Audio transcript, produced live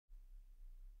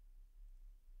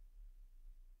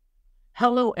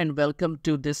Hello and welcome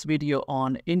to this video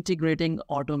on integrating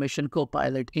Automation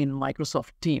Copilot in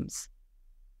Microsoft Teams.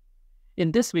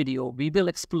 In this video, we will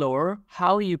explore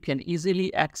how you can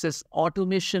easily access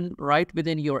automation right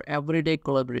within your everyday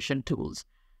collaboration tools,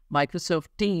 Microsoft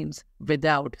Teams,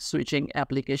 without switching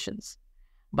applications.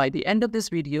 By the end of this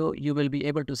video, you will be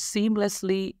able to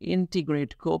seamlessly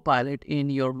integrate Copilot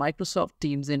in your Microsoft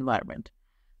Teams environment.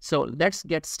 So let's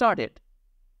get started.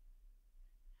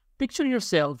 Picture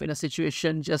yourself in a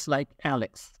situation just like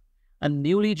Alex, a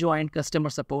newly joined customer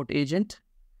support agent.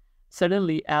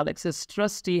 Suddenly, Alex's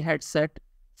trusty headset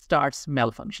starts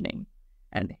malfunctioning,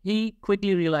 and he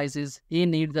quickly realizes he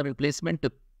needs a replacement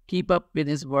to keep up with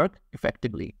his work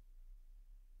effectively.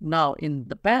 Now, in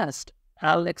the past,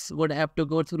 Alex would have to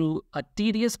go through a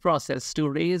tedious process to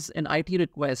raise an IT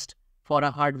request for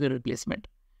a hardware replacement.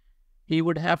 He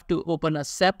would have to open a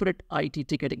separate IT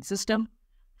ticketing system,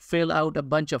 fill out a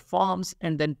bunch of forms,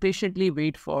 and then patiently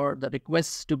wait for the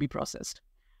requests to be processed.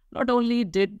 Not only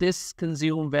did this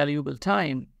consume valuable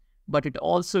time, but it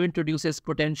also introduces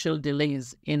potential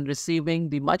delays in receiving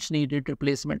the much-needed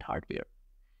replacement hardware.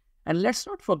 And let's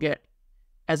not forget,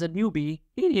 as a newbie,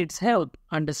 he needs help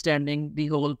understanding the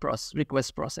whole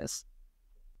request process.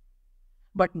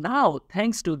 But now,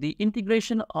 thanks to the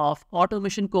integration of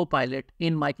Automation Copilot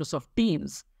in Microsoft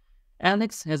Teams,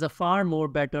 Alex has a far more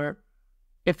better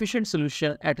efficient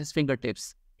solution at his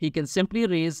fingertips. He can simply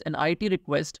raise an IT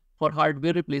request for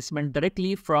hardware replacement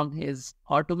directly from his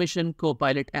Automation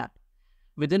Copilot app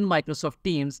within Microsoft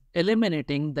Teams,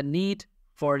 eliminating the need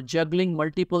for juggling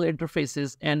multiple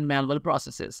interfaces and manual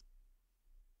processes.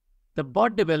 The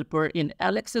bot developer in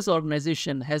Alex's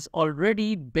organization has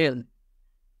already built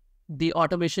the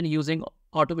automation using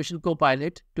Automation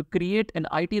Copilot to create an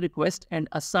IT request and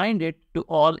assigned it to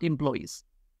all employees.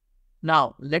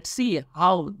 Now, let's see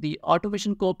how the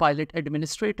Automation Copilot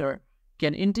administrator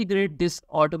can integrate this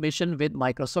automation with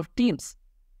Microsoft Teams.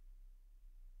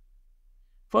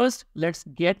 First, let's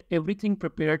get everything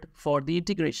prepared for the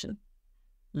integration.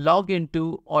 Log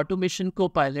into Automation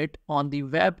Copilot on the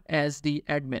web as the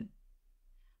admin.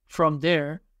 From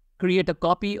there, create a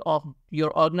copy of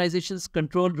your organization's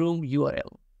control room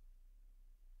URL.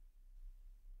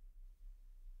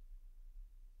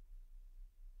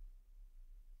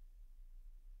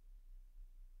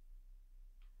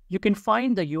 You can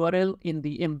find the URL in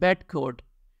the embed code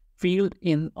field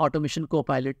in Automation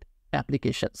Copilot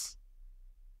applications.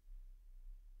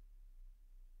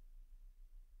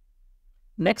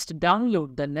 Next,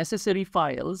 download the necessary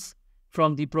files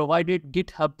from the provided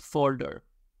GitHub folder.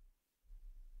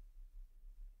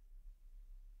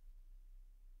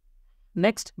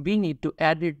 Next, we need to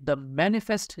edit the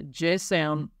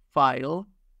manifest.json file.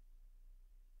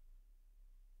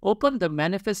 Open the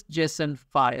manifest.json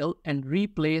file and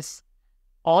replace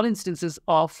all instances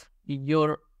of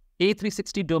your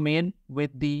A360 domain with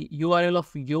the URL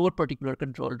of your particular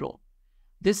control room.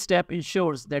 This step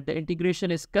ensures that the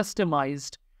integration is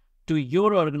customized to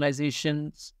your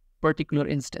organization's particular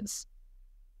instance.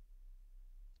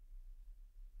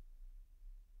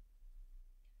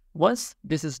 Once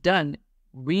this is done,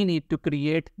 we need to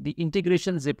create the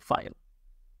integration zip file.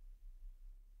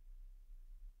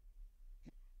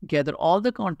 Gather all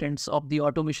the contents of the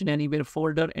Automation Anywhere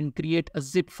folder and create a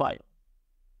zip file.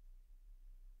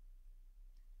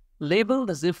 Label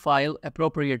the zip file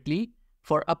appropriately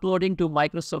for uploading to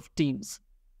Microsoft Teams.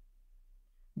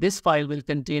 This file will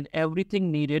contain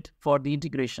everything needed for the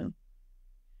integration.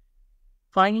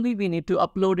 Finally, we need to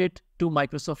upload it to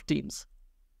Microsoft Teams.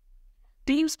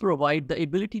 Teams provide the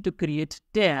ability to create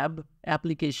tab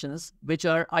applications, which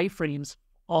are iframes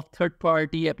of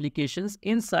third-party applications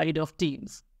inside of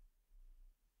Teams.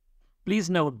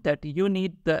 Please note that you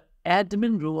need the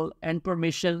admin role and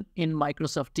permission in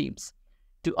Microsoft Teams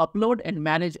to upload and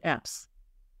manage apps.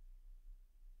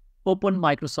 Open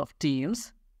Microsoft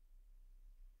Teams,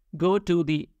 go to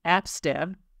the Apps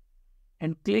tab,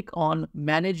 and click on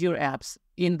Manage Your Apps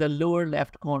in the lower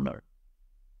left corner.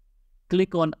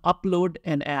 Click on Upload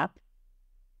an App.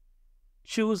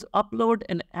 Choose Upload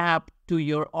an App to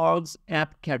your org's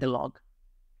app catalog.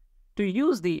 To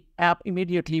use the app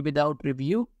immediately without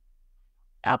review,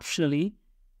 optionally,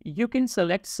 you can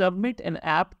select Submit an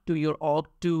App to your org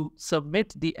to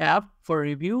submit the app for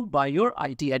review by your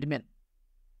IT admin.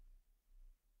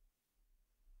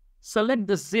 Select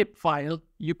the zip file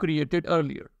you created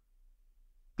earlier.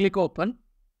 Click Open.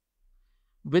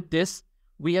 With this,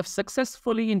 we have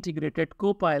successfully integrated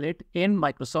Copilot in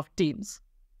Microsoft Teams.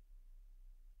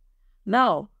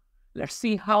 Now, let's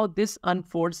see how this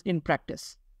unfolds in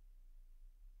practice.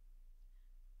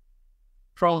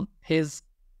 From his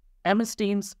MS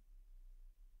Teams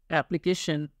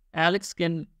application, Alex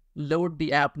can load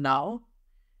the app now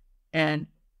and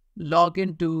log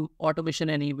into Automation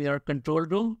Anywhere control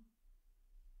room.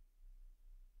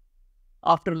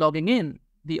 After logging in,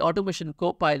 the Automation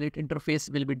Copilot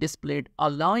interface will be displayed,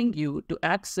 allowing you to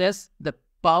access the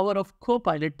power of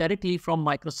Copilot directly from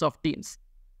Microsoft Teams.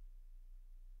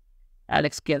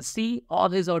 Alex can see all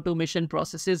his automation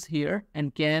processes here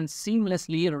and can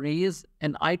seamlessly raise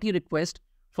an IT request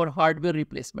for hardware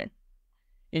replacement,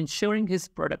 ensuring his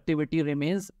productivity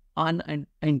remains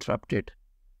uninterrupted.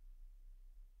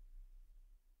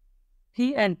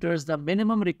 He enters the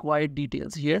minimum required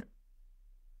details here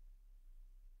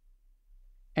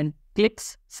and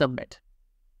clicks Submit.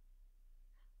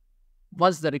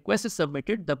 Once the request is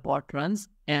submitted, the bot runs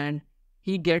and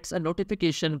he gets a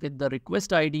notification with the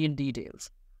request ID and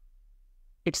details.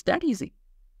 It's that easy.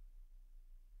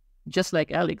 Just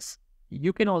like Alex,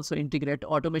 you can also integrate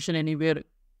Automation Anywhere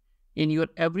in your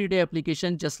everyday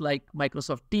application, just like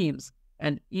Microsoft Teams,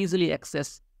 and easily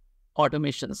access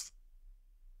automations.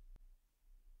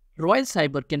 Royal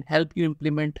Cyber can help you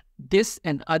implement this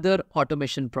and other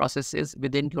automation processes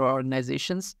within your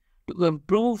organizations to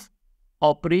improve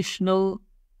operational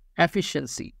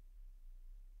efficiency.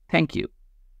 Thank you.